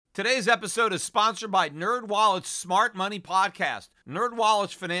Today's episode is sponsored by NerdWallet's Smart Money Podcast.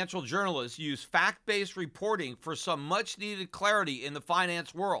 NerdWallet's financial journalists use fact-based reporting for some much-needed clarity in the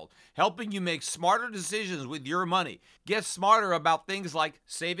finance world, helping you make smarter decisions with your money. Get smarter about things like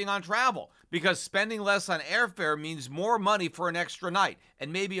saving on travel, because spending less on airfare means more money for an extra night,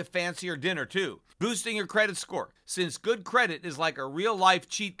 and maybe a fancier dinner too. Boosting your credit score, since good credit is like a real-life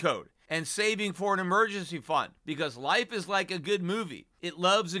cheat code. And saving for an emergency fund, because life is like a good movie. It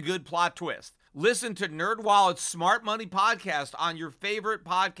loves a good plot twist. Listen to NerdWallet's Smart Money Podcast on your favorite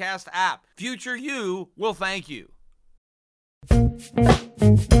podcast app. Future you will thank you.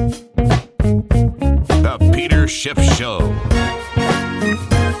 The Peter Schiff Show.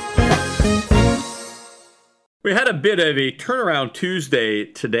 We had a bit of a turnaround Tuesday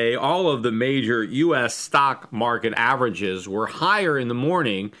today. All of the major U.S. stock market averages were higher in the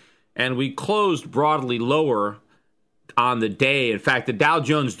morning, and we closed broadly lower on the day. In fact, the Dow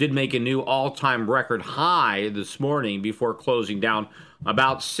Jones did make a new all-time record high this morning before closing down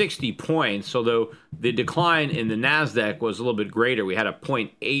about 60 points, although the decline in the NASDAQ was a little bit greater. We had a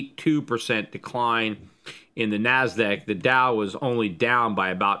 0.82% decline in the NASDAQ. The Dow was only down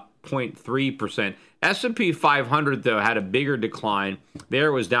by about 0.3%. S&P 500, though, had a bigger decline. There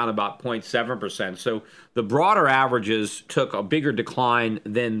it was down about 0.7%. So the broader averages took a bigger decline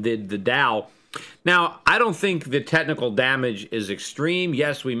than did the Dow. Now, I don't think the technical damage is extreme.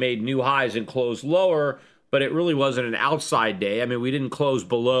 Yes, we made new highs and closed lower, but it really wasn't an outside day. I mean, we didn't close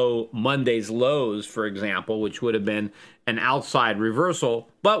below Monday's lows, for example, which would have been an outside reversal.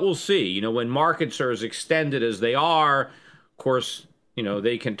 But we'll see. You know, when markets are as extended as they are, of course, you know,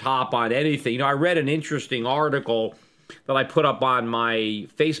 they can top on anything. You know, I read an interesting article that I put up on my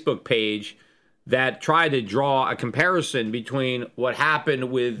Facebook page that tried to draw a comparison between what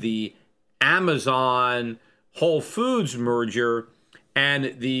happened with the Amazon Whole Foods merger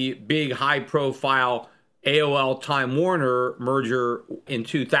and the big high-profile AOL Time Warner merger in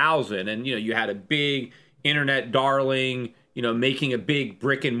 2000. And, you know, you had a big internet darling, you know, making a big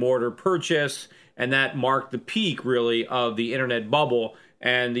brick-and-mortar purchase, and that marked the peak, really, of the internet bubble.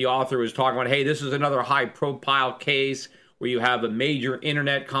 And the author was talking about, hey, this is another high-profile case where you have a major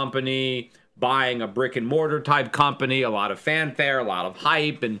internet company buying a brick-and-mortar type company, a lot of fanfare, a lot of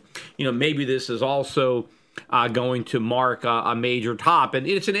hype, and, you know, maybe this is also going to mark a major top. And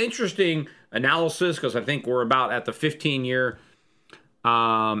it's an interesting analysis because I think we're about at the 15-year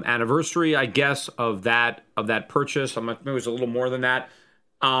anniversary, I guess, of that purchase. Maybe it was a little more than that.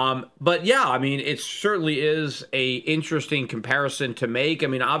 But yeah, I mean, it certainly is a interesting comparison to make. I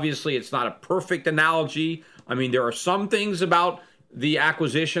mean, obviously, it's not a perfect analogy. I mean, there are some things about the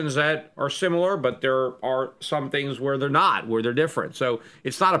acquisitions that are similar, but there are some things where they're not, where they're different. So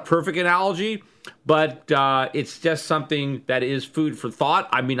it's not a perfect analogy, but it's just something that is food for thought.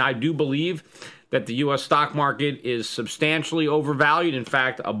 I mean, I do believe that the U.S. stock market is substantially overvalued. In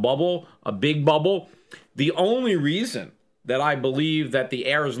fact, a bubble, a big bubble. The only reason that I believe that the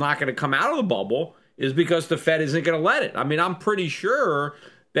air is not going to come out of the bubble is because the Fed isn't going to let it. I mean, I'm pretty sure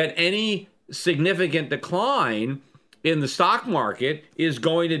that any significant decline in the stock market is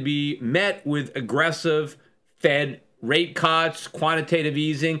going to be met with aggressive Fed rate cuts, quantitative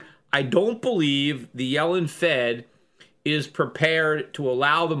easing. I don't believe the Yellen Fed is prepared to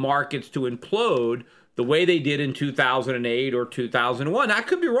allow the markets to implode the way they did in 2008 or 2001. I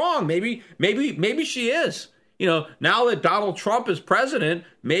could be wrong. Maybe she is. You know, now that Donald Trump is president,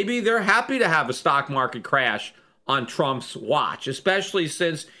 maybe they're happy to have a stock market crash on Trump's watch, especially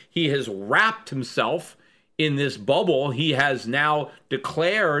since he has wrapped himself in this bubble. He has now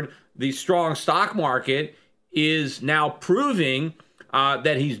declared the strong stock market is now proving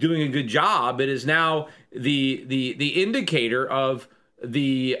that he's doing a good job. It is now the indicator of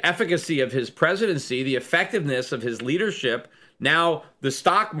the efficacy of his presidency, the effectiveness of his leadership. Now the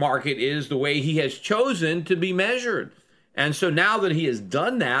stock market is the way he has chosen to be measured. And so now that he has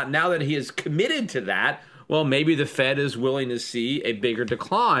done that, now that he is committed to that, well, maybe the Fed is willing to see a bigger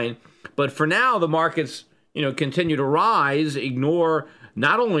decline. But for now, the markets, you know, continue to rise, ignore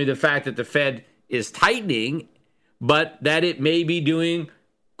not only the fact that the Fed is tightening, but that it may be doing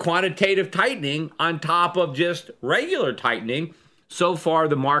quantitative tightening on top of just regular tightening. So far,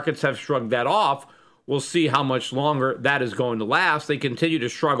 the markets have shrugged that off. We'll see how much longer that is going to last. They continue to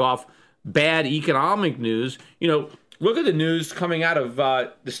shrug off bad economic news. You know, look at the news coming out of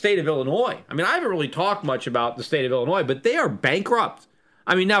the state of Illinois. I mean, I haven't really talked much about the state of Illinois, but they are bankrupt.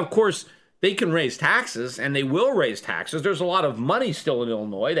 I mean, now, of course, they can raise taxes, and they will raise taxes. There's a lot of money still in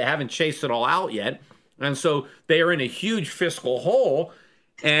Illinois. They haven't chased it all out yet. And so they are in a huge fiscal hole.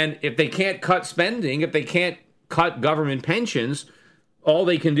 And if they can't cut spending, if they can't cut government pensions, all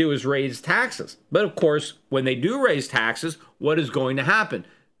they can do is raise taxes. But of course, when they do raise taxes, what is going to happen?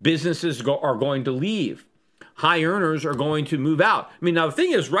 Businesses are going to leave. High earners are going to move out. I mean, now the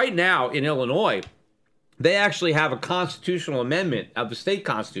thing is, right now in Illinois, they actually have a constitutional amendment of the state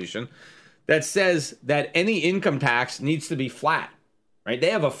constitution that says that any income tax needs to be flat, right?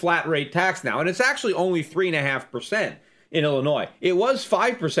 They have a flat rate tax now, and it's actually only 3.5% in Illinois. It was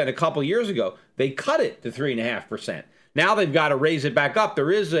 5% a couple years ago. They cut it to 3.5%. Now they've got to raise it back up.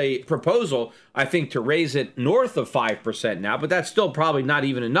 There is a proposal, I think, to raise it north of 5% now, but that's still probably not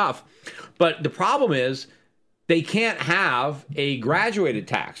even enough. But the problem is they can't have a graduated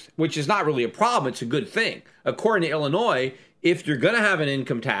tax, which is not really a problem. It's a good thing. According to Illinois, if you're going to have an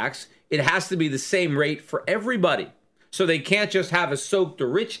income tax, it has to be the same rate for everybody. So they can't just have a soak the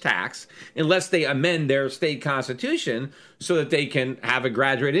rich tax unless they amend their state constitution so that they can have a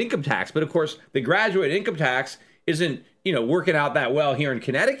graduated income tax. But of course, the graduated income tax isn't, working out that well here in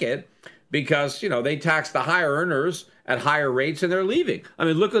Connecticut because, they tax the higher earners at higher rates and they're leaving. I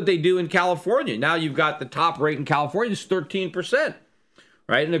mean, look what they do in California. Now you've got the top rate in California is 13%,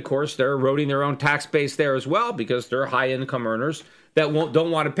 right? And of course, they're eroding their own tax base there as well because they're high income earners that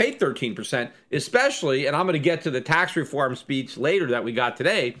don't want to pay 13%, especially, and I'm going to get to the tax reform speech later that we got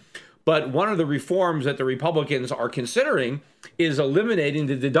today, but one of the reforms that the Republicans are considering is eliminating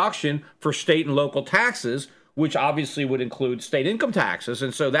the deduction for state and local taxes, which obviously would include state income taxes.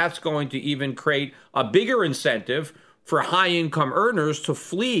 And so that's going to even create a bigger incentive for high income earners to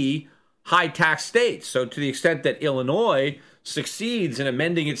flee high tax states. So to the extent that Illinois succeeds in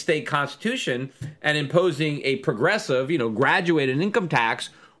amending its state constitution and imposing a progressive, graduated income tax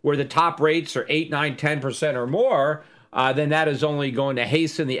where the top rates are 8, 9, 10% or more, then that is only going to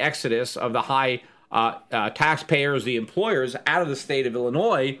hasten the exodus of the high taxpayers, the employers, out of the state of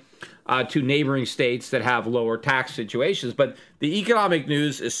Illinois to neighboring states that have lower tax situations. But the economic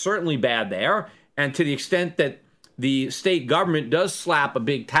news is certainly bad there. And to the extent that the state government does slap a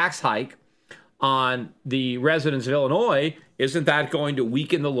big tax hike on the residents of Illinois, isn't that going to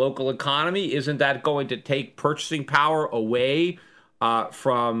weaken the local economy? Isn't that going to take purchasing power away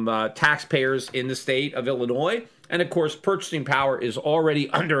from taxpayers in the state of Illinois? And of course, purchasing power is already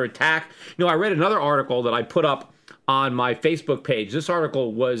under attack. I read another article that I put up on my Facebook page. This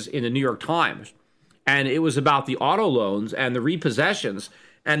article was in the New York Times, and it was about the auto loans and the repossessions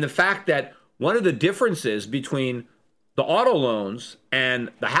and the fact that one of the differences between the auto loans and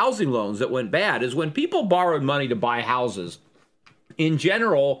the housing loans that went bad is when people borrowed money to buy houses, in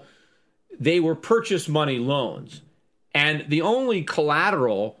general, they were purchase money loans. And the only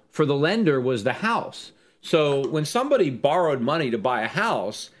collateral for the lender was the house. So when somebody borrowed money to buy a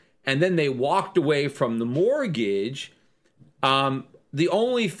house and then they walked away from the mortgage, the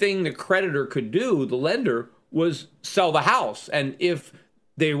only thing the creditor could do, the lender, was sell the house. And if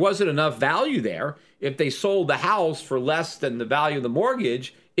there wasn't enough value there, if they sold the house for less than the value of the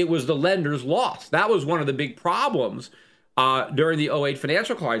mortgage, it was the lender's loss. That was one of the big problems during the 2008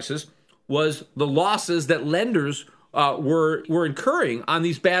 financial crisis, was the losses that lenders were incurring on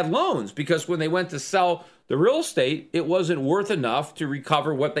these bad loans, because when they went to sell the real estate, it wasn't worth enough to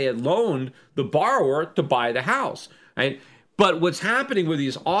recover what they had loaned the borrower to buy the house, right? But what's happening with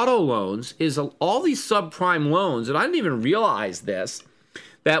these auto loans is all these subprime loans, and I didn't even realize this,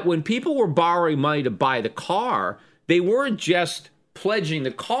 that when people were borrowing money to buy the car, they weren't just pledging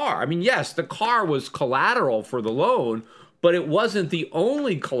the car. I mean, yes, the car was collateral for the loan, but it wasn't the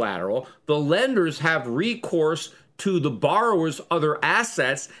only collateral. The lenders have recourse to the borrower's other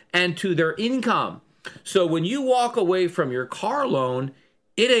assets and to their income. So when you walk away from your car loan,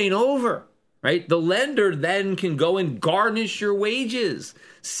 it ain't over, right? The lender then can go and garnish your wages,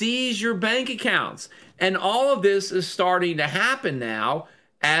 seize your bank accounts. And all of this is starting to happen now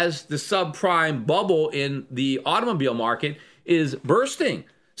as the subprime bubble in the automobile market is bursting.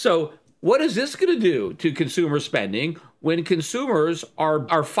 So what is this going to do to consumer spending when consumers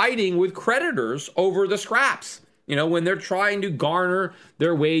are fighting with creditors over the scraps? When they're trying to garner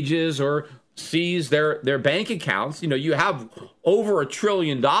their wages or seize their bank accounts, you have over $1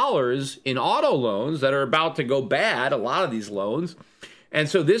 trillion in auto loans that are about to go bad, a lot of these loans. And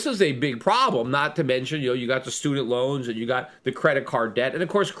so this is a big problem, not to mention, you got the student loans and you got the credit card debt. And of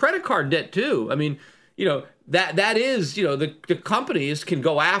course, credit card debt too. I mean, that is, the companies can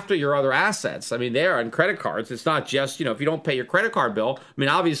go after your other assets. I mean, they're on credit cards. It's not just, if you don't pay your credit card bill, I mean,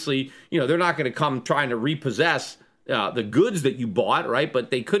 obviously, they're not going to come trying to repossess the goods that you bought, right? But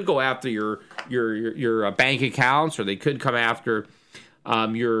they could go after your bank accounts, or they could come after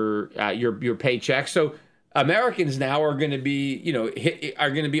your paycheck. So Americans now are going to be, are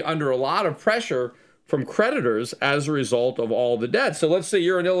going to be under a lot of pressure from creditors as a result of all the debt. So let's say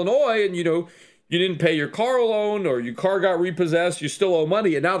you're in Illinois and, you didn't pay your car loan or your car got repossessed, you still owe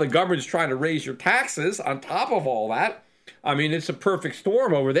money, and now the government's trying to raise your taxes on top of all that. I mean, it's a perfect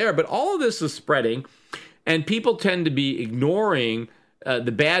storm over there, but all of this is spreading, and people tend to be ignoring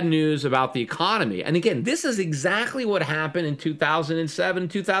the bad news about the economy. And again, this is exactly what happened in 2007,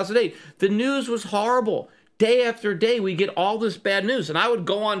 2008. The news was horrible. Day after day, we get all this bad news. And I would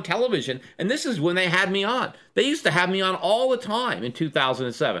go on television, and this is when they had me on. They used to have me on all the time in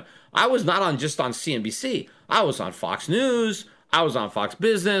 2007. I was not on just on CNBC. I was on Fox News. I was on Fox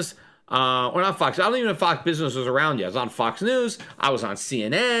Business. Or not Fox. I don't even know if Fox Business was around yet. I was on Fox News. I was on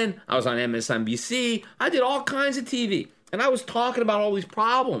CNN. I was on MSNBC. I did all kinds of TV. And I was talking about all these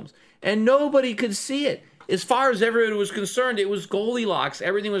problems. And nobody could see it. As far as everyone was concerned, it was Goldilocks.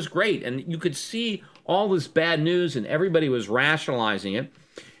 Everything was great. And you could see all this bad news, and everybody was rationalizing it.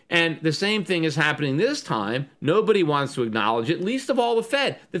 And the same thing is happening this time. Nobody wants to acknowledge it, least of all the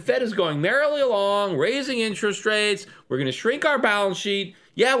Fed. The Fed is going merrily along, raising interest rates. We're going to shrink our balance sheet.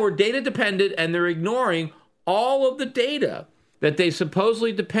 Yeah, we're data dependent, and they're ignoring all of the data that they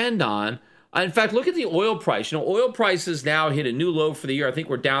supposedly depend on. In fact, look at the oil price. Oil prices now hit a new low for the year. I think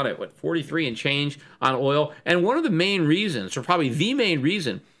we're down at, 43 and change on oil. And one of the main reasons, or probably the main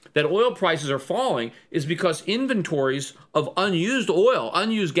reason, that oil prices are falling is because inventories of unused oil,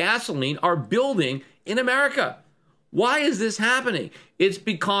 unused gasoline are building in America. Why is this happening? It's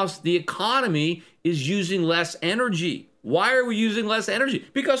because the economy is using less energy. Why are we using less energy?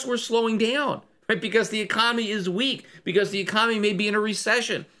 Because we're slowing down, right? Because the economy is weak, because the economy may be in a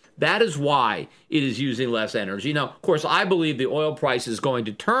recession. That is why it is using less energy. Now, of course, I believe the oil price is going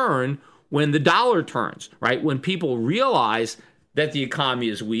to turn when the dollar turns, right? When people realize that the economy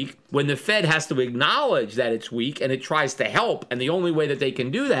is weak, when the Fed has to acknowledge that it's weak and it tries to help. And the only way that they can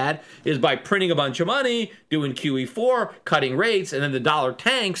do that is by printing a bunch of money, doing QE4, cutting rates, and then the dollar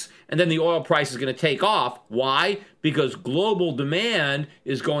tanks, and then the oil price is going to take off. Why? Because global demand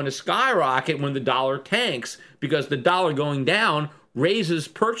is going to skyrocket when the dollar tanks, because the dollar going down raises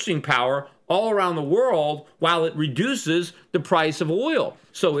purchasing power all around the world while it reduces the price of oil.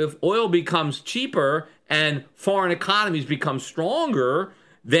 So if oil becomes cheaper and foreign economies become stronger,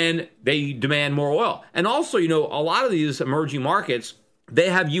 then they demand more oil. And also, a lot of these emerging markets, they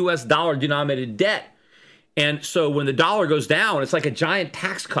have US dollar denominated debt. And so when the dollar goes down, it's like a giant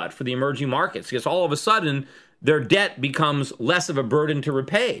tax cut for the emerging markets, because all of a sudden their debt becomes less of a burden to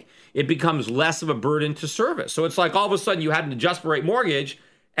repay. It becomes less of a burden to service. So it's like all of a sudden you had an adjustable rate mortgage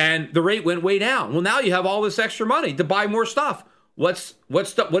and the rate went way down. Well, now you have all this extra money to buy more stuff. What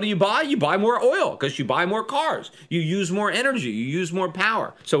do you buy? You buy more oil because you buy more cars. You use more energy. You use more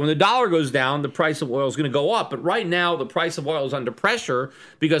power. So when the dollar goes down, the price of oil is going to go up. But right now, the price of oil is under pressure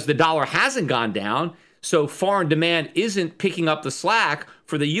because the dollar hasn't gone down. So foreign demand isn't picking up the slack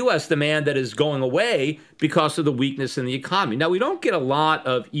for the U.S. demand that is going away because of the weakness in the economy. Now, we don't get a lot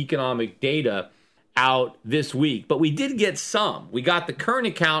of economic data out this week, but we did get some. We got the current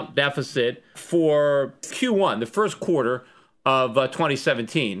account deficit for Q1, the first quarter of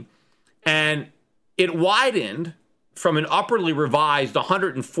 2017, and it widened from an upwardly revised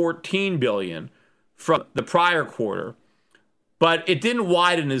 114 billion from the prior quarter, but it didn't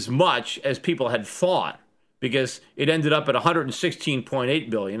widen as much as people had thought because it ended up at 116.8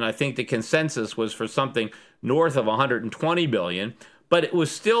 billion. I think the consensus was for something north of 120 billion, but it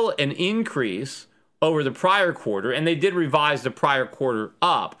was still an increase over the prior quarter, and they did revise the prior quarter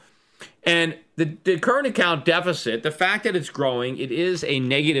up. And the current account deficit, the fact that it's growing, it is a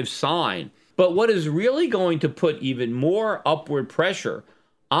negative sign. But what is really going to put even more upward pressure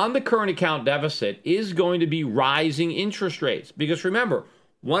on the current account deficit is going to be rising interest rates. Because remember,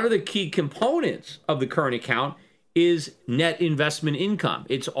 one of the key components of the current account is net investment income.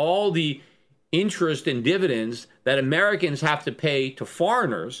 It's all the interest and dividends that Americans have to pay to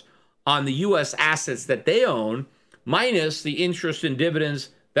foreigners on the U.S. assets that they own, minus the interest and dividends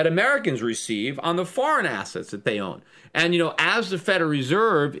that Americans receive on the foreign assets that they own. And, as the Federal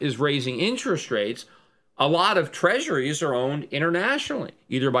Reserve is raising interest rates, a lot of treasuries are owned internationally,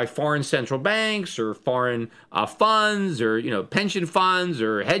 either by foreign central banks or foreign funds or, pension funds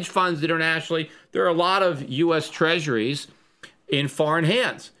or hedge funds internationally. There are a lot of U.S. treasuries in foreign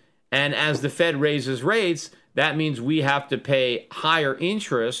hands. And as the Fed raises rates, that means we have to pay higher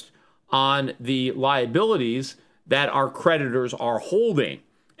interest on the liabilities that our creditors are holding.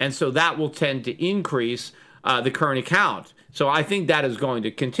 And so that will tend to increase the current account. So I think that is going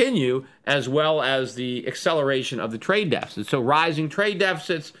to continue, as well as the acceleration of the trade deficit. So rising trade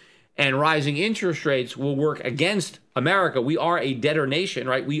deficits and rising interest rates will work against America. We are a debtor nation,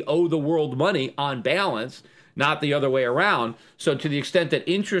 right? We owe the world money on balance, not the other way around. So to the extent that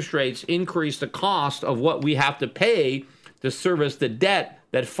interest rates increase the cost of what we have to pay to service the debt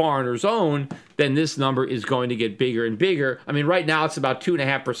that foreigners own, then this number is going to get bigger and bigger. I mean, right now it's about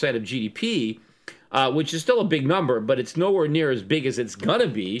 2.5% of GDP, which is still a big number, but it's nowhere near as big as it's going to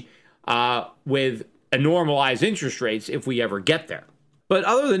be with a normalized interest rates if we ever get there. But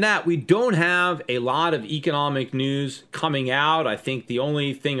other than that, we don't have a lot of economic news coming out. I think the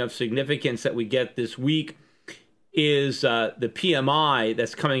only thing of significance that we get this week is the PMI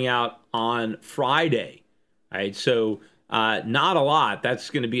that's coming out on Friday. Right, so not a lot. That's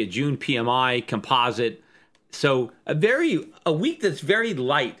going to be a June PMI composite. So a week that's very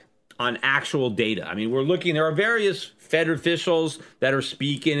light on actual data. I mean, there are various Fed officials that are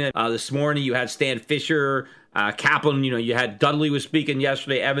speaking. This morning you had Stan Fisher, Kaplan, you had Dudley was speaking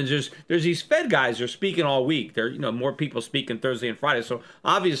yesterday, Evans. There's these Fed guys are speaking all week. There are, more people speaking Thursday and Friday. So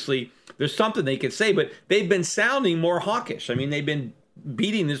obviously there's something they could say, but they've been sounding more hawkish. I mean, they've been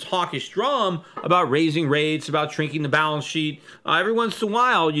beating this hawkish drum about raising rates, about shrinking the balance sheet. Every once in a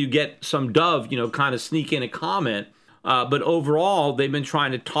while you get some dove, kind of sneak in a comment. But overall, they've been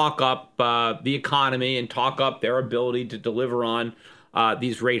trying to talk up the economy and talk up their ability to deliver on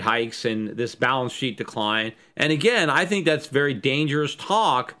these rate hikes and this balance sheet decline. And again, I think that's very dangerous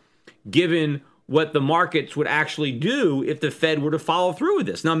talk given what the markets would actually do if the Fed were to follow through with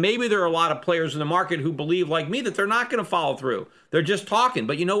this. Now, maybe there are a lot of players in the market who believe, like me, that they're not going to follow through. They're just talking.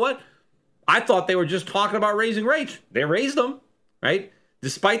 But you know what? I thought they were just talking about raising rates. They raised them, right?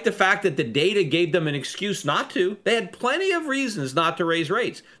 Despite the fact that the data gave them an excuse not to. They had plenty of reasons not to raise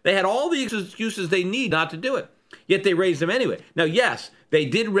rates. They had all the excuses they need not to do it. Yet they raised them anyway. Now, yes, they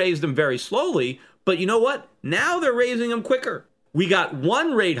did raise them very slowly, but you know what? Now they're raising them quicker. We got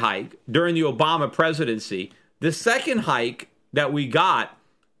one rate hike during the Obama presidency. The second hike that we got,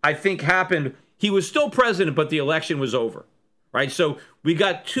 I think happened, he was still president, but the election was over, right? So we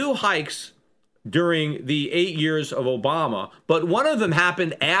got two hikes during the 8 years of Obama, but one of them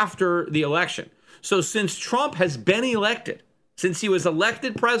happened after the election. So since Trump has been elected, since he was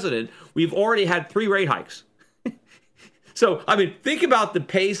elected president, we've already had 3 rate hikes. So, I mean, think about the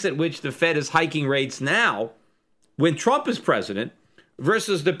pace at which the Fed is hiking rates now when Trump is president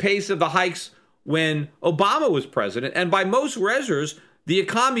versus the pace of the hikes when Obama was president. And by most measures, the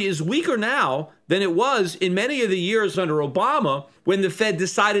economy is weaker now than it was in many of the years under Obama when the Fed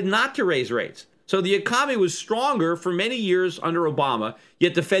decided not to raise rates. So the economy was stronger for many years under Obama,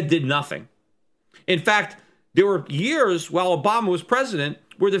 yet the Fed did nothing. In fact, there were years while Obama was president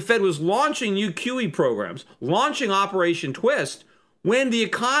where the Fed was launching new QE programs, launching Operation Twist, when the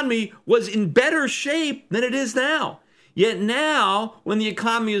economy was in better shape than it is now. Yet now, when the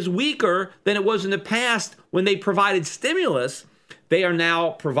economy is weaker than it was in the past when they provided stimulus, they are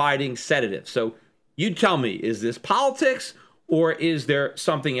now providing sedatives. So you tell me, is this politics or is there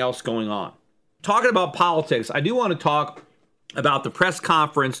something else going on? Talking about politics, I do want to talk about the press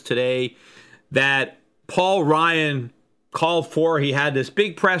conference today that Paul Ryan called for. He had this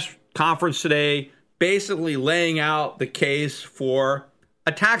big press conference today basically laying out the case for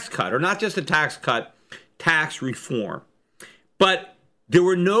a tax cut, or not just a tax cut, tax reform. But there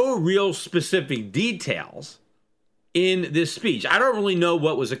were no real specific details in this speech. I don't really know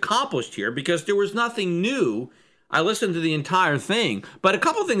what was accomplished here because there was nothing new. I listened to the entire thing, but a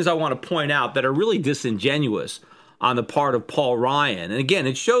couple things I want to point out that are really disingenuous on the part of Paul Ryan. And again,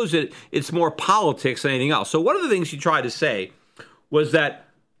 it shows that it's more politics than anything else. So one of the things he tried to say was that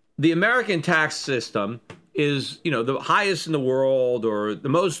the American tax system is, the highest in the world, or the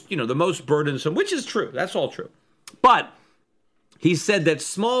most burdensome, which is true. That's all true. But he said that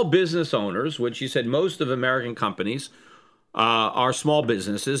small business owners, which he said most of American companies are small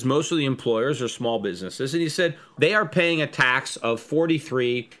businesses, most of the employers are small businesses, and he said they are paying a tax of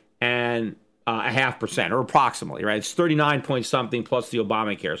 43.5%, or approximately, right? It's 39 point something plus the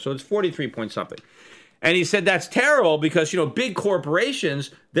Obamacare, so it's 43 point something. And he said that's terrible because, big corporations,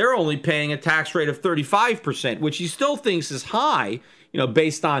 they're only paying a tax rate of 35%, which he still thinks is high,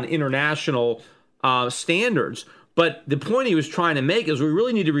 based on international standards. But the point he was trying to make is we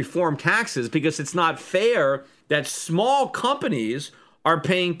really need to reform taxes because it's not fair that small companies are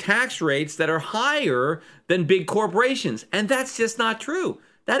paying tax rates that are higher than big corporations. And that's just not true.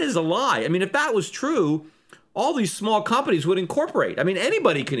 That is a lie. I mean, if that was true, all these small companies would incorporate. I mean,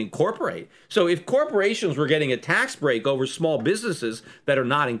 anybody can incorporate. So if corporations were getting a tax break over small businesses that are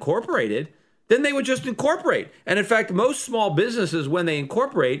not incorporated, then they would just incorporate. And in fact, most small businesses, when they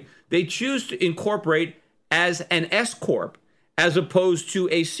incorporate, they choose to incorporate as an S-Corp. as opposed to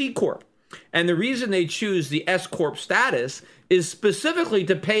a C Corp. And the reason they choose the S Corp status is specifically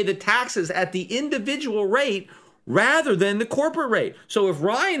to pay the taxes at the individual rate rather than the corporate rate. So if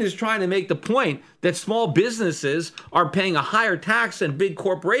Ryan is trying to make the point that small businesses are paying a higher tax than big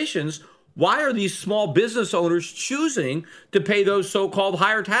corporations, why are these small business owners choosing to pay those so-called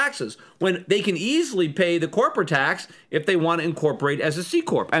higher taxes when they can easily pay the corporate tax if they want to incorporate as a C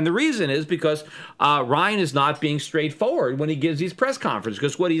Corp? And the reason is because Ryan is not being straightforward when he gives these press conferences,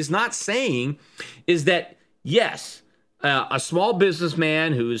 because what he's not saying is that, yes, a small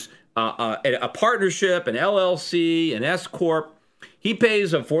businessman who's a partnership, an LLC, an S Corp, he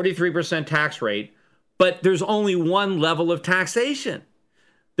pays a 43% tax rate, but there's only one level of taxation.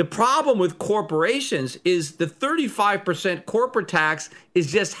 The problem with corporations is the 35% corporate tax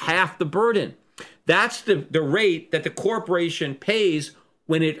is just half the burden. That's the rate that the corporation pays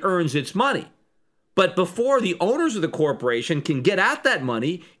when it earns its money. But before the owners of the corporation can get at that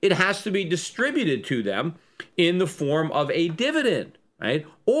money, it has to be distributed to them in the form of a dividend, right?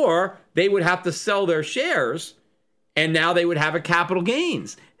 Or they would have to sell their shares, and now they would have a capital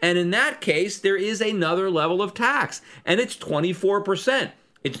gains. And in that case, there is another level of tax, and it's 24%.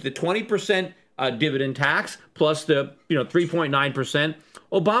 It's the 20% dividend tax plus the 3.9%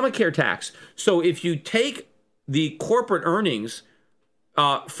 Obamacare tax. So if you take the corporate earnings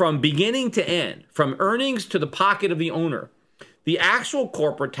from beginning to end, from earnings to the pocket of the owner, the actual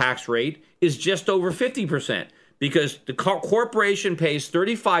corporate tax rate is just over 50% because the corporation pays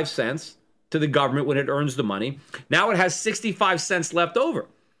 35 cents to the government when it earns the money. Now it has 65 cents left over.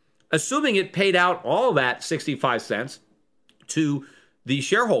 Assuming it paid out all that 65 cents to the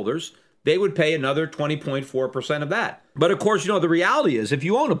shareholders, they would pay another 20.4% of that. But of course, the reality is if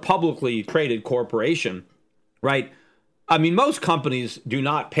you own a publicly traded corporation, right? I mean, most companies do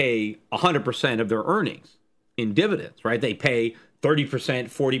not pay 100% of their earnings in dividends, right? They pay 30%,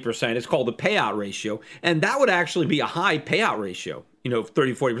 40%. It's called the payout ratio. And that would actually be a high payout ratio, 30,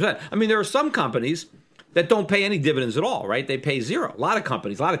 40%. I mean, there are some companies that don't pay any dividends at all, right? They pay zero. A lot of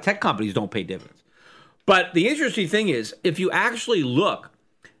companies, a lot of tech companies don't pay dividends. But the interesting thing is, if you actually look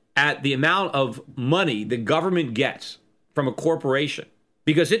at the amount of money the government gets from a corporation,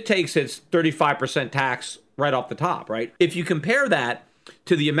 because it takes its 35% tax right off the top, right? If you compare that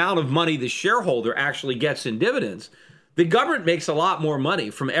to the amount of money the shareholder actually gets in dividends, the government makes a lot more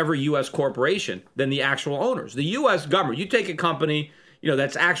money from every U.S. corporation than the actual owners. The U.S. government, you take a company,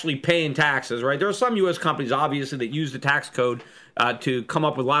 that's actually paying taxes, right? There are some U.S. companies, obviously, that use the tax code to come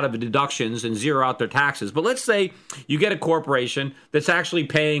up with a lot of deductions and zero out their taxes. But let's say you get a corporation that's actually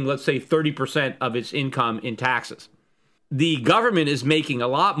paying, let's say, 30% of its income in taxes. The government is making a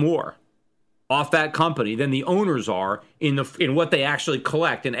lot more off that company than the owners are in what they actually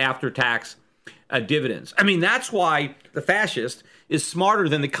collect in after-tax dividends. I mean, that's why the fascist is smarter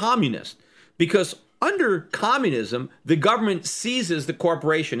than the communist, because under communism, the government seizes the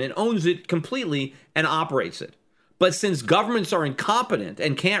corporation and owns it completely and operates it. But since governments are incompetent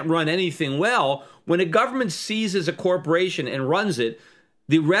and can't run anything well, when a government seizes a corporation and runs it,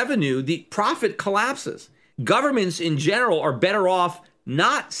 the revenue, the profit collapses. Governments in general are better off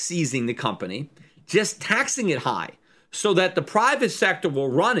not seizing the company, just taxing it high so that the private sector will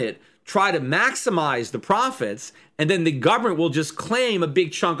run it, try to maximize the profits, and then the government will just claim a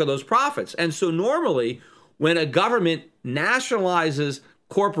big chunk of those profits. And so normally when a government nationalizes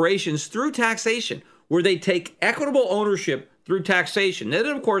corporations through taxation, where they take equitable ownership through taxation, and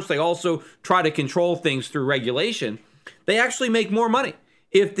then of course they also try to control things through regulation, they actually make more money.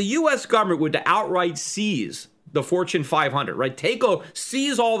 If the U.S. government were to outright seize the Fortune 500, right,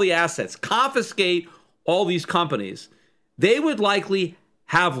 seize all the assets, confiscate all these companies, they would likely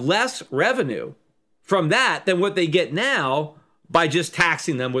have less revenue from that than what they get now by just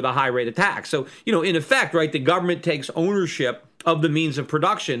taxing them with a high rate of tax. So, in effect, right, the government takes ownership of the means of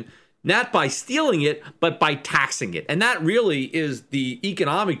production, not by stealing it, but by taxing it. And that really is the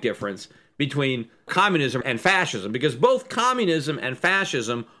economic difference between communism and fascism, because both communism and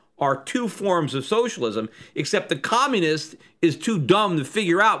fascism are two forms of socialism, except the communist is too dumb to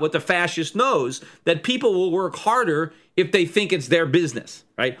figure out what the fascist knows, that people will work harder if they think it's their business,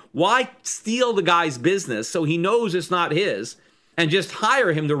 right? Why steal the guy's business so he knows it's not his and just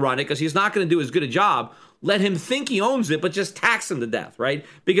hire him to run it because he's not going to do as good a job? Let him think he owns it, but just tax him to death, right?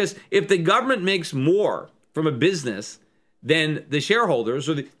 Because if the government makes more from a business than the shareholders,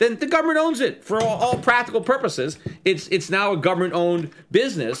 then the government owns it for all practical purposes. It's now a government-owned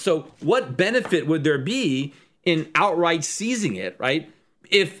business. So what benefit would there be in outright seizing it, right?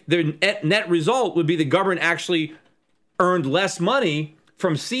 If the net result would be the government actually earned less money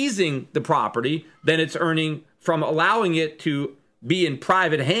from seizing the property than it's earning from allowing it to be in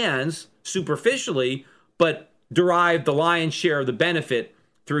private hands superficially, but derive the lion's share of the benefit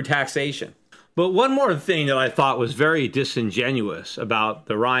through taxation. But one more thing that I thought was very disingenuous about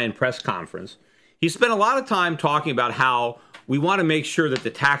the Ryan press conference, he spent a lot of time talking about how we want to make sure that the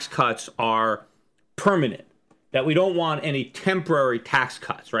tax cuts are permanent, that we don't want any temporary tax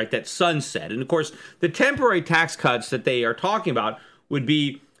cuts, right? That sunset. And of course, the temporary tax cuts that they are talking about would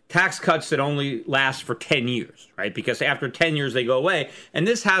be tax cuts that only last for 10 years, right? Because after 10 years, they go away. And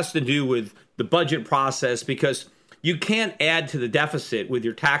this has to do with the budget process, because you can't add to the deficit with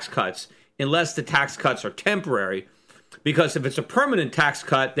your tax cuts unless the tax cuts are temporary. Because if it's a permanent tax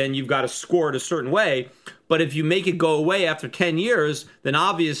cut, then you've got to score it a certain way. But if you make it go away after 10 years, then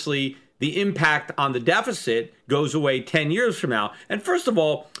obviously the impact on the deficit goes away 10 years from now. And first of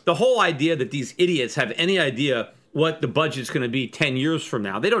all, the whole idea that these idiots have any idea what the budget's going to be 10 years from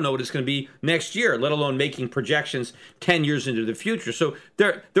now. They don't know what it's going to be next year, let alone making projections 10 years into the future. So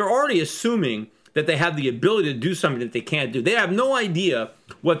they're already assuming that they have the ability to do something that they can't do. They have no idea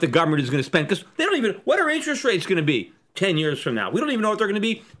what the government is going to spend, because they don't even, what are interest rates going to be 10 years from now? We don't even know what they're going to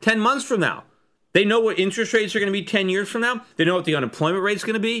be 10 months from now. They know what interest rates are going to be 10 years from now. They know what the unemployment rate is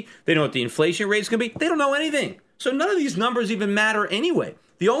going to be. They know what the inflation rate is going to be. They don't know anything. So none of these numbers even matter anyway.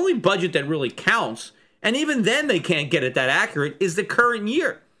 The only budget that really counts, and even then they can't get it that accurate, is the current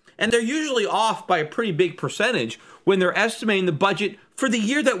year. And they're usually off by a pretty big percentage when they're estimating the budget for the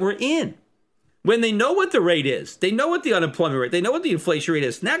year that we're in. When they know what the rate is, they know what the unemployment rate, they know what the inflation rate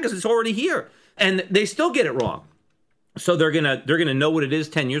is now because it's already here. And they still get it wrong. So they're gonna know what it is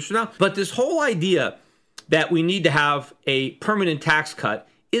 10 years from now. But this whole idea that we need to have a permanent tax cut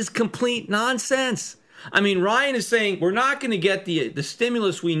is complete nonsense. I mean, Ryan is saying we're not going to get the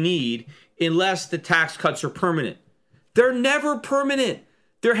stimulus we need unless the tax cuts are permanent. They're never permanent.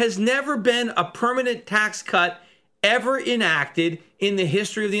 There has never been a permanent tax cut ever enacted in the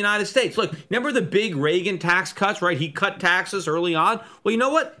history of the United States. Look, remember the big Reagan tax cuts, right? He cut taxes early on. Well, you know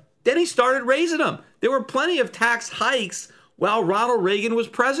what? Then he started raising them. There were plenty of tax hikes while Ronald Reagan was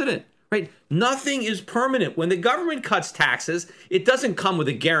president, right? Nothing is permanent. When the government cuts taxes, it doesn't come with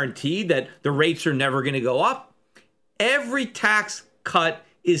a guarantee that the rates are never going to go up. Every tax cut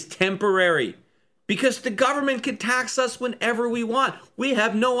is temporary because the government can tax us whenever we want. We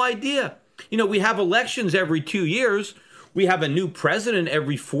have no idea. You know, we have elections every 2 years. We have a new president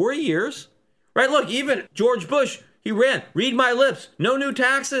every 4 years, right? Look, even George Bush, he ran, read my lips, no new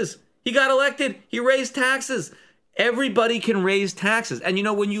taxes. He got elected, he raised taxes. Everybody can raise taxes. And you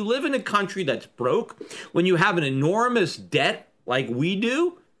know, when you live in a country that's broke, when you have an enormous debt like we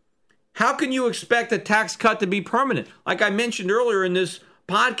do, how can you expect a tax cut to be permanent? Like I mentioned earlier in this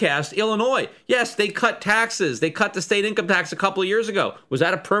podcast, Illinois, yes, they cut taxes. They cut the state income tax a couple of years ago. Was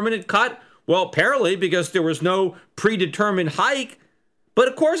that a permanent cut? Well, apparently, because there was no predetermined hike. But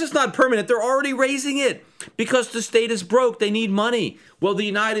of course it's not permanent. They're already raising it because the state is broke. They need money. Well, the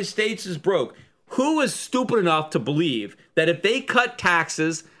United States is broke. Who is stupid enough to believe that if they cut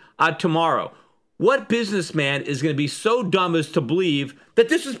taxes tomorrow, what businessman is going to be so dumb as to believe that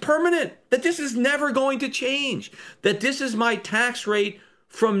this is permanent, that this is never going to change, that this is my tax rate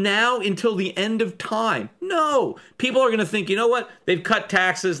from now until the end of time? No. People are going to think, you know what? They've cut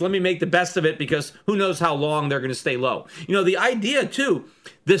taxes. Let me make the best of it because who knows how long they're going to stay low. You know, the idea, too,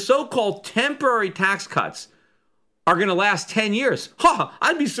 the so-called temporary tax cuts are going to last 10 years.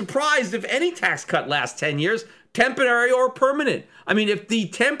 I'd be surprised if any tax cut lasts 10 years, temporary or permanent. I mean, if the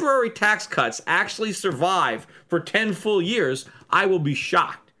temporary tax cuts actually survive for 10 full years, I will be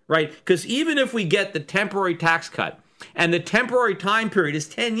shocked, right? Because even if we get the temporary tax cut, and the temporary time period is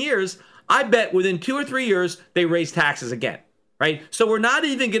 10 years, I bet within 2 or 3 years, they raise taxes again, right? So we're not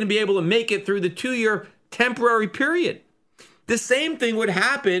even going to be able to make it through the 2-year temporary period. The same thing would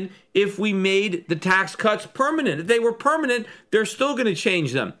happen if we made the tax cuts permanent. If they were permanent, they're still going to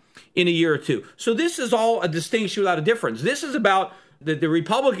change them in a year or two. So this is all a distinction without a difference. This is about the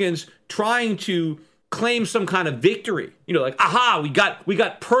Republicans trying to claim some kind of victory. You know, like, aha, we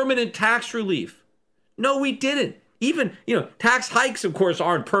got permanent tax relief. No, we didn't. Even, you know, tax hikes, of course,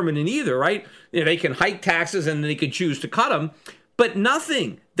 aren't permanent either, right? You know, they can hike taxes and they can choose to cut them, but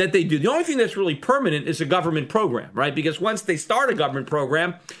nothing that they do. The only thing that's really permanent is a government program, right? Because once they start a government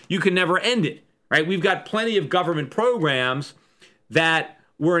program, you can never end it, right? We've got plenty of government programs that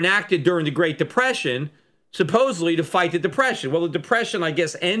were enacted during the Great Depression, supposedly to fight the Depression. Well, the Depression, I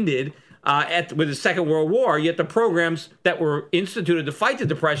guess, ended with the Second World War, yet the programs that were instituted to fight the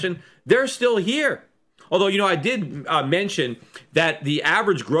Depression, they're still here. Although, you know, I did mention that the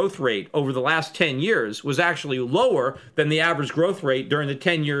average growth rate over the last 10 years was actually lower than the average growth rate during the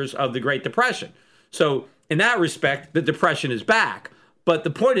 10 years of the Great Depression. So in that respect, the Depression is back. But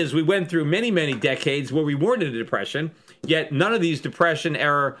the point is, we went through many, many decades where we weren't in a depression, yet none of these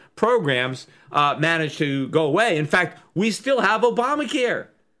Depression-era programs managed to go away. In fact, we still have Obamacare,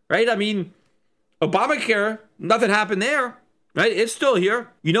 right? I mean, Obamacare, nothing happened there, right? It's still here.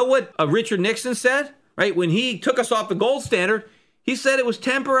 You know what Richard Nixon said, right? When he took us off the gold standard, he said it was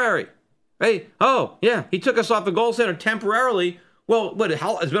temporary, right? Oh, yeah, he took us off the gold standard temporarily. Well,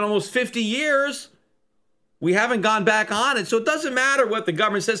 it's been almost 50 years. We haven't gone back on it. So it doesn't matter what the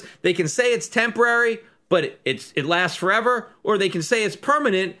government says. They can say it's temporary, but it lasts forever, or they can say it's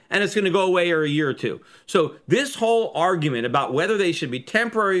permanent and it's going to go away in a year or two. So this whole argument about whether they should be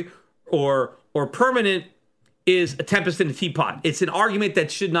temporary or permanent is a tempest in a teapot. It's an argument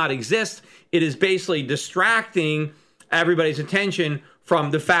that should not exist. It is basically distracting everybody's attention from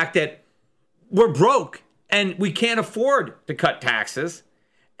the fact that we're broke and we can't afford to cut taxes.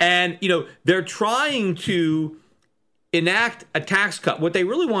 And, they're trying to enact a tax cut. What they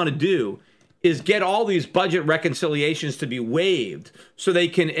really want to do is get all these budget reconciliations to be waived so they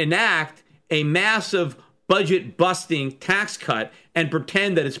can enact a massive budget-busting tax cut and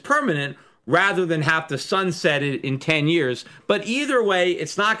pretend that it's permanent rather than have to sunset it in 10 years. But either way,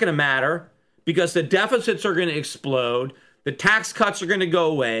 it's not going to matter because the deficits are going to explode. The tax cuts are going to go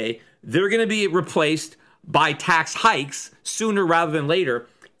away. They're going to be replaced by tax hikes sooner rather than later.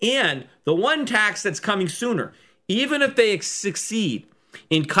 And the one tax that's coming sooner, even if they succeed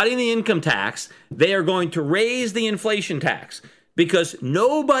in cutting the income tax, they are going to raise the inflation tax because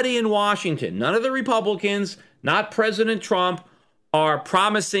nobody in Washington, none of the Republicans, not President Trump, are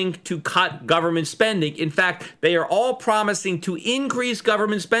promising to cut government spending. In fact, they are all promising to increase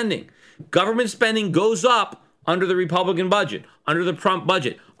government spending. Government spending goes up under the Republican budget, under the Trump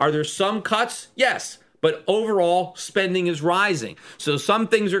budget. Are there some cuts? Yes. But overall, spending is rising. So some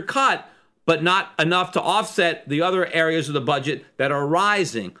things are cut, but not enough to offset the other areas of the budget that are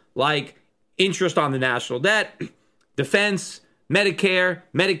rising, like interest on the national debt, defense, Medicare,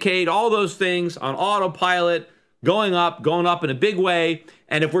 Medicaid, all those things on autopilot, going up in a big way.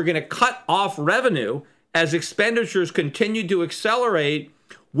 And if we're going to cut off revenue as expenditures continue to accelerate,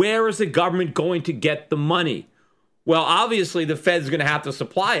 where is the government going to get the money? Well, obviously, the Fed's going to have to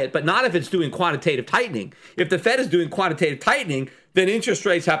supply it, but not if it's doing quantitative tightening. If the Fed is doing quantitative tightening, then interest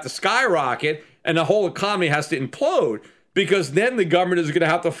rates have to skyrocket and the whole economy has to implode because then the government is going to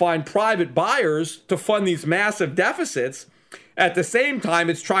have to find private buyers to fund these massive deficits. At the same time,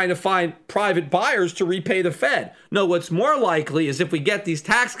 it's trying to find private buyers to repay the Fed. No, what's more likely is if we get these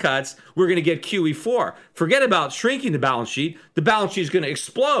tax cuts, we're going to get QE4. Forget about shrinking the balance sheet. The balance sheet is going to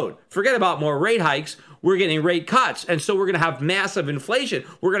explode. Forget about more rate hikes. We're getting rate cuts. And so we're going to have massive inflation.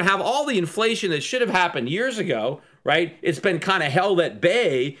 We're going to have all the inflation that should have happened years ago, right? It's been kind of held at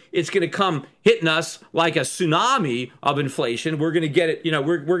bay. It's going to come hitting us like a tsunami of inflation. We're going to get it,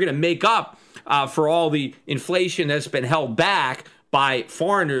 we're going to make up for all the inflation that's been held back by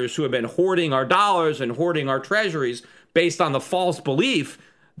foreigners who have been hoarding our dollars and hoarding our treasuries based on the false belief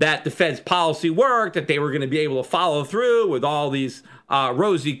that the Fed's policy worked, that they were going to be able to follow through with all these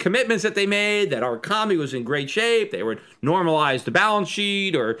rosy commitments that they made, that our economy was in great shape, they would normalize the balance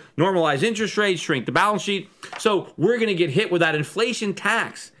sheet or normalize interest rates, shrink the balance sheet. So we're going to get hit with that inflation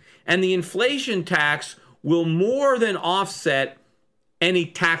tax. And the inflation tax will more than offset any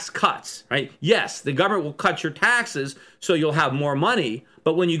tax cuts, right? Yes, the government will cut your taxes so you'll have more money,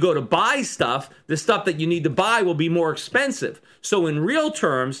 but when you go to buy stuff, the stuff that you need to buy will be more expensive. So in real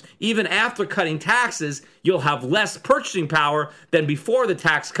terms, even after cutting taxes, you'll have less purchasing power than before the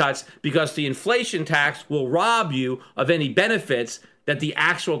tax cuts because the inflation tax will rob you of any benefits that the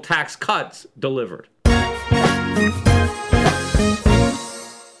actual tax cuts delivered.